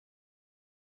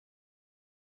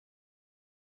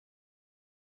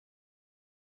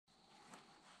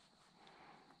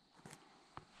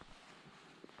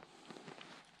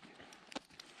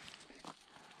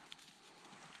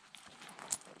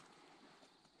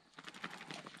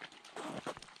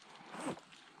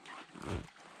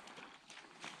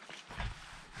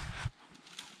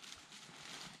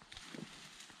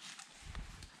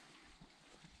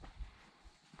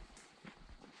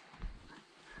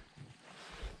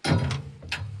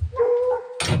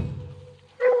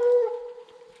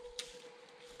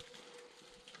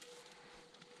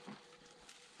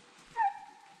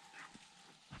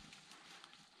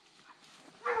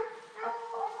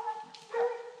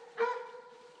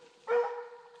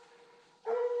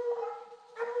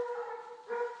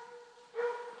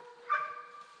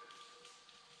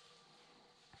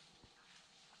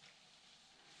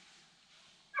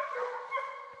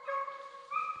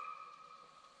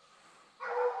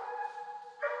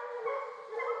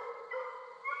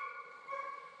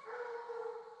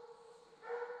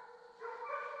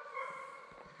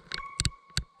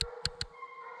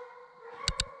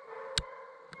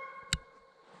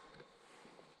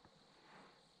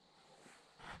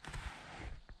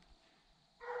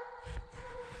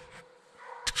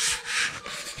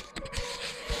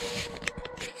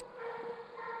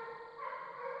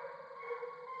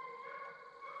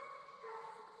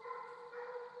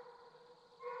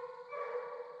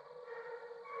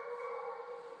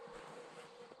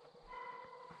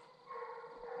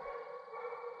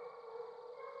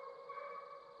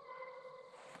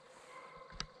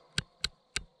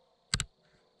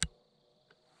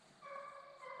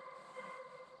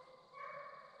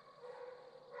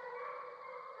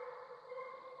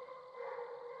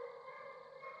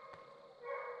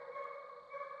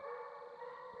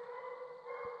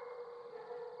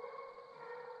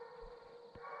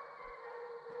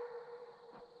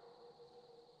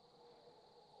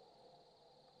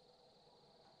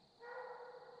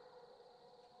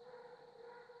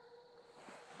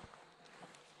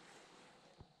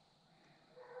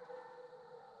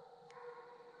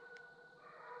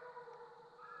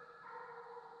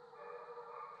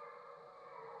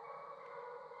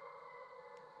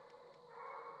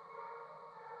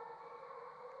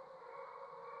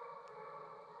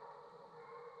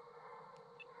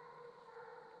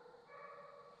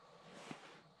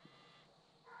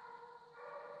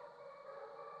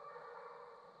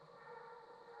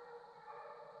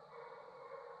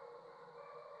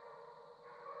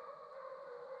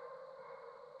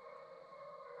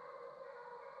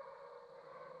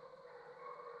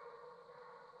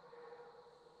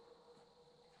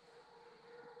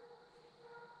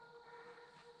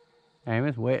Damn,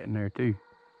 it's wet in there too.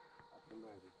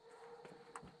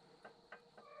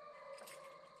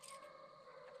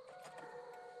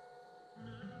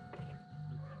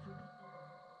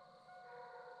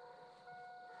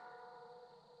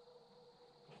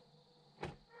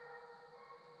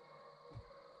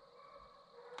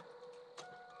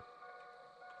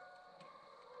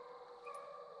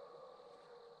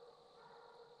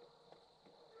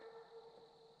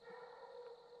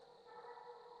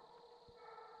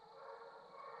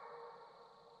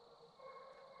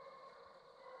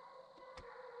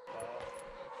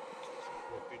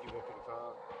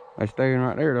 They staying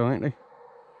right there though, ain't they?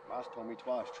 Mice told me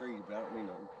twice treed, but I don't mean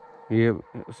nothing.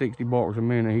 Yep, 60 barks a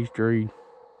minute, he's treed.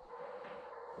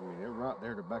 I mean, they're right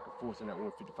there to back and forth in that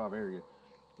 155 area.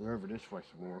 They're over this way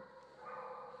some more.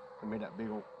 They made that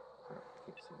big old, I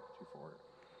can't see it too far.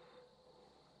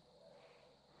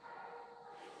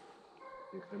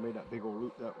 Yeah, they made that big old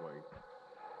loop that way.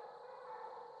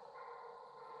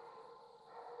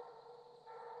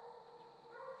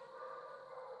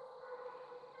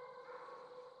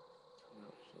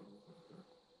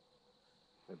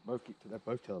 They're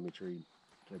both telling me treed.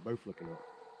 They're both looking up.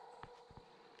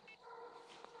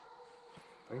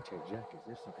 I ain't change jackets.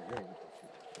 This sucker here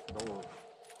ain't door.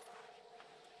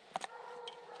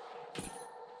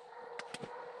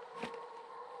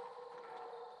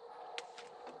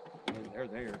 They're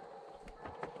there.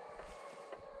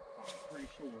 I'm pretty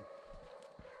sure.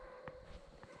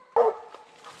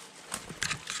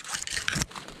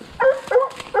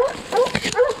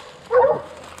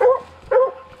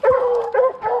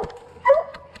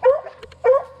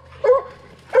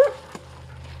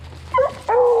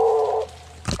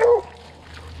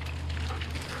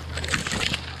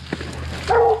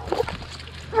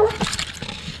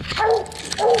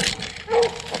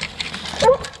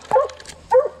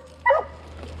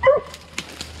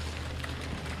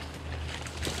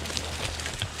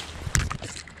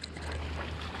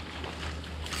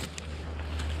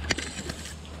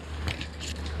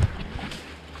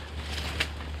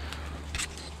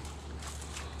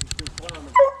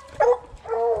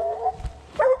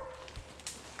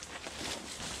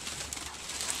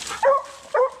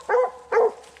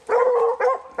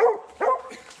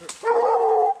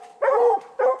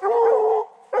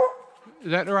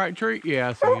 Is that the right tree? Yeah,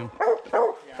 I see him.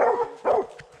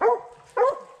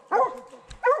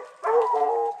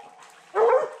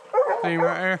 See him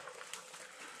right there?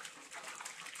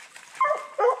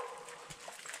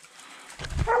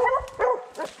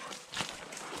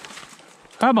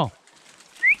 Come on.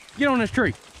 Get on this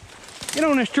tree. Get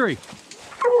on this tree.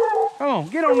 Come on,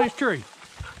 get on this tree.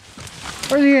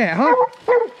 Where's he at, huh?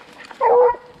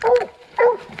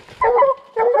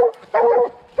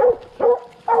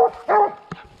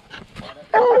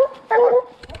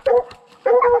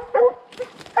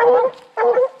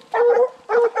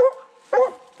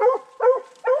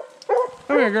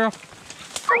 Come here, girl.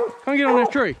 Come get on this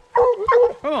tree.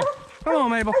 Come on. Come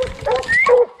on, Mabel.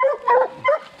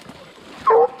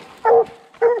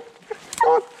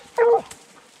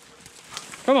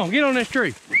 Come on, get on this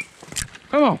tree.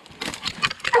 Come on.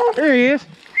 Here he is.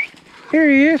 Here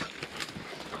he is.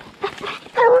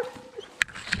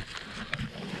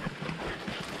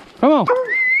 Come on.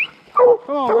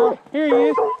 Come on, girl. Here he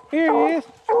is. Here he is.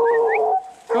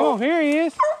 Come on, here he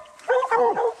is.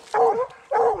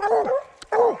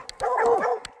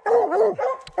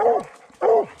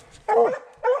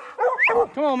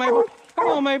 Come on, Mabel. Come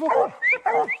on, Mabel.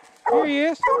 Here he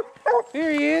is.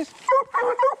 Here he is.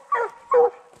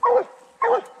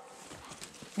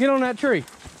 Get on that tree.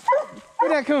 Get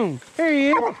that coon. Here he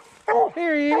is.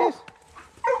 Here he is.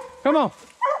 Come on.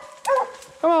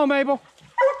 Come on, Mabel.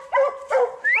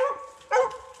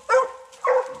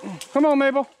 Come on,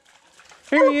 Mabel.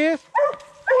 Here he is.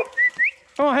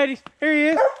 Come on, Hades. Here he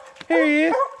is. Here he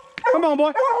is. Come on,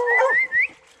 boy.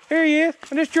 Here he is.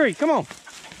 On this tree. Come on.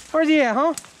 Where's he at,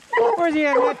 huh? Where's he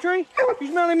at in that tree? You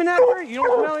smell him in that tree? You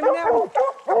don't smell him in that one?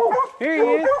 Here he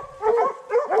is.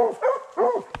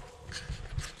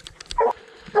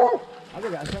 I think I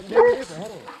got something different.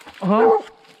 Hold on. Uh-huh.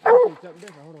 Something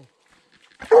different. Hold on.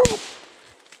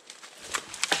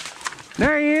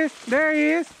 There he is. There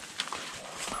he is.